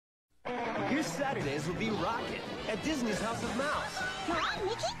These Saturdays will be rocking at Disney's House of Mouse. Hi,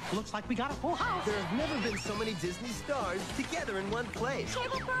 Mickey. Looks like we got a full house. There have never been so many Disney stars together in one place.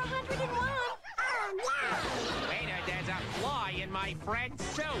 Table for 101. Yeah. Waiter, there's a fly in my friend's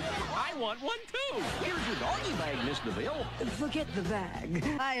soup. I want one too. Here's your doggy bag, Mr. Bill. Forget the bag.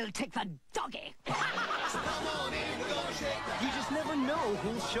 I'll take the doggy. You just never know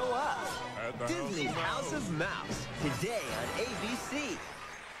who'll show up. Disney's House of Mouse, today on ABC.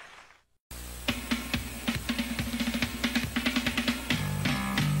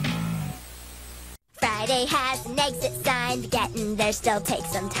 Friday has an exit sign. Getting there still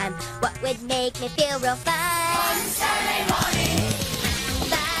takes some time. What would make me feel real fun? On Saturday morning.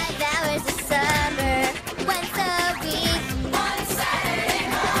 5 hours of summer. Once a week. On Saturday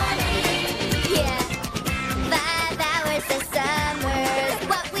morning. Yeah. 5 hours of summer.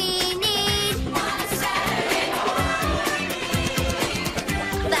 What we need. On Saturday morning.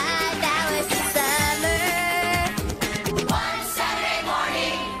 5 hours of summer. On Saturday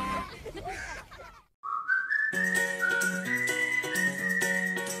morning.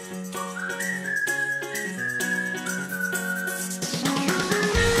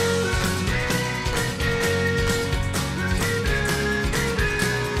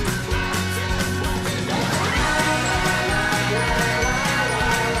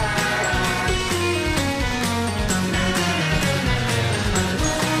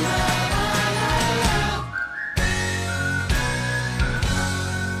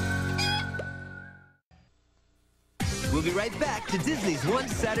 We'll be right back to Disney's One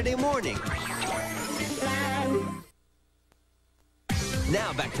Saturday Morning.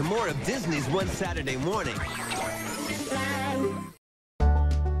 Now back to more of Disney's One Saturday Morning.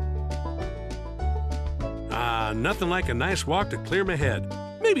 Nothing like a nice walk to clear my head.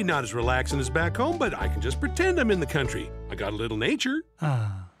 Maybe not as relaxing as back home, but I can just pretend I'm in the country. I got a little nature.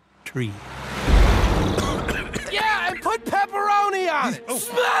 Tree. Yeah, and put pepperoni on it.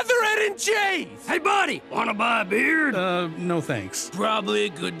 Smother it in cheese. Hey, buddy, wanna buy a beer? No thanks. Probably a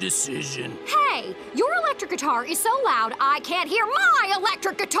good decision. Hey, your electric guitar is so loud I can't hear my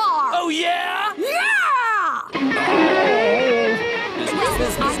electric guitar! Oh, yeah? Yeah!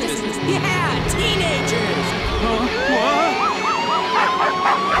 Yeah, teenagers!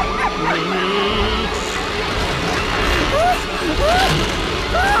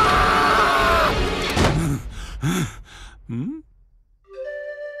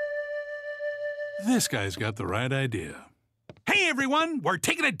 This guy's got the right idea. Hey, everyone! We're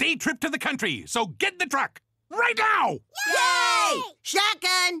taking a day trip to the country, so get in the truck! Right now! Yay!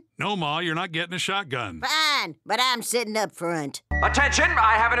 Shotgun! No, Ma, you're not getting a shotgun. Fine, but I'm sitting up front. Attention,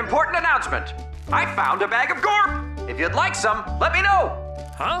 I have an important announcement. I found a bag of gorp. If you'd like some, let me know.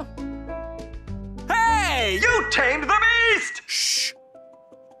 Huh? Hey, you tamed the beast! Shh!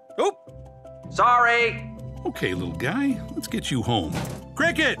 Oop. Sorry. Okay, little guy, let's get you home.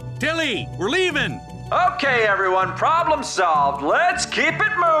 Cricket! Tilly! We're leaving! Okay, everyone, problem solved. Let's keep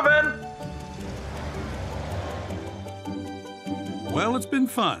it moving. Well, it's been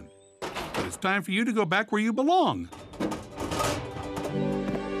fun. But it's time for you to go back where you belong.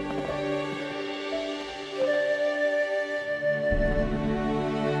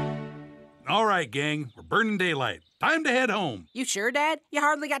 All right, gang, we're burning daylight. Time to head home. You sure, Dad? You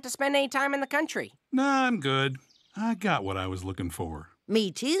hardly got to spend any time in the country. Nah, I'm good. I got what I was looking for.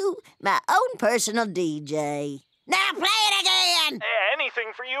 Me too. My own personal DJ. Now play it again!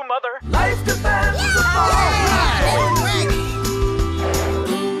 Anything for you, Mother. Life depends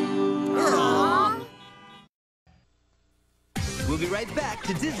We'll be right back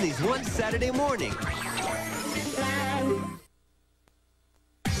to Disney's One Saturday Morning.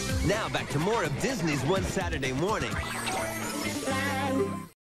 Now back to more of Disney's One Saturday Morning.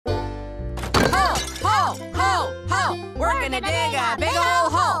 Ho, ho, ho, ho! We're gonna dig a big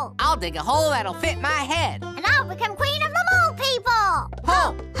old hole. I'll dig a hole that'll fit my head. And I'll become queen of the mole people!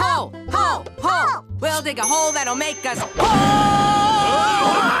 Ho, ho, ho, ho! We'll dig a hole that'll make us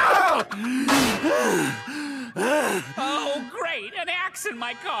Oh, great, an axe in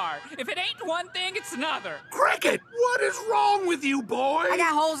my car. If it ain't one thing, it's another. Cricket, what is wrong with you, boy? I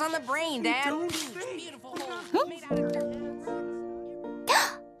got holes on the brain, Dad. Don't Beautiful holes made out of dirt.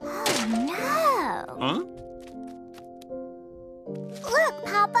 Oh, no! Huh? Look,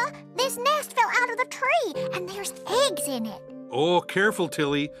 Papa, this nest fell out of the tree, and there's eggs in it. Oh, careful,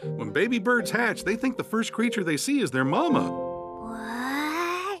 Tilly. When baby birds hatch, they think the first creature they see is their mama.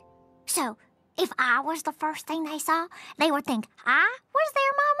 What? So, if I was the first thing they saw, they would think I was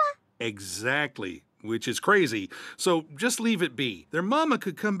their mama? Exactly, which is crazy. So just leave it be. Their mama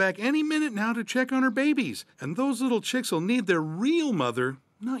could come back any minute now to check on her babies. And those little chicks will need their real mother,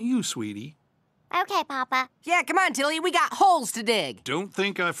 not you, sweetie. Okay, Papa. Yeah, come on, Tilly. We got holes to dig. Don't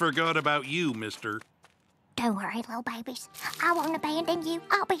think I forgot about you, mister. Don't worry, little babies. I won't abandon you.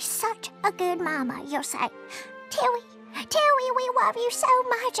 I'll be such a good mama. You'll say, Tilly, we love you so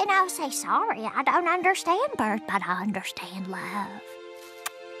much. And I'll say, sorry, I don't understand birth, but I understand love.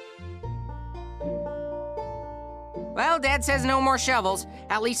 Well, Dad says no more shovels,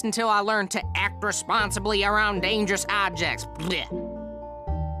 at least until I learn to act responsibly around dangerous objects. Blech.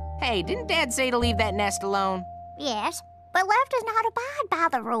 Hey, didn't Dad say to leave that nest alone? Yes, but love does not abide by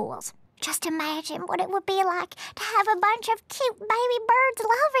the rules. Just imagine what it would be like to have a bunch of cute baby birds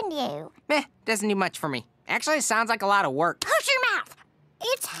loving you. Meh, doesn't do much for me. Actually, it sounds like a lot of work. Hush your mouth!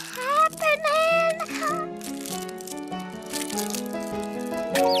 It's happening!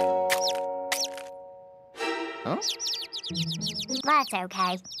 Huh? That's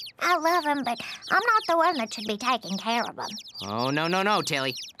okay. I love them, but I'm not the one that should be taking care of them. Oh, no,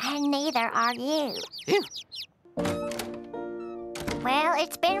 Tilly. And neither are you. Ew. Well,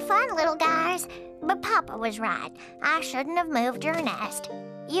 it's been fun, little guys. But Papa was right. I shouldn't have moved your nest.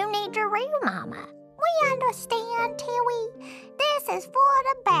 You need your real mama. We understand, Tilly. This is for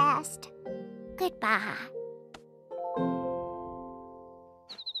the best. Goodbye.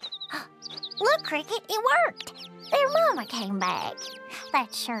 Look, Cricket, it worked. Their mama came back.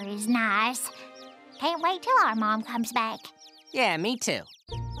 That sure is nice. Can't wait till our mom comes back. Yeah, me too.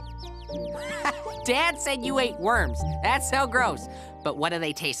 Dad said you ate worms. That's so gross. But what do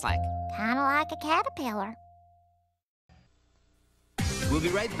they taste like? Kinda like a caterpillar. We'll be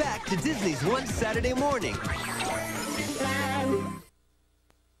right back to Disney's One Saturday Morning.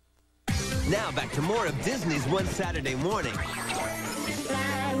 Now back to more of Disney's One Saturday Morning.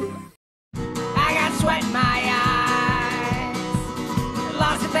 I got sweat in my eyes.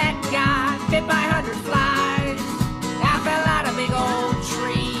 Lost a pet, got bit by 100 flies.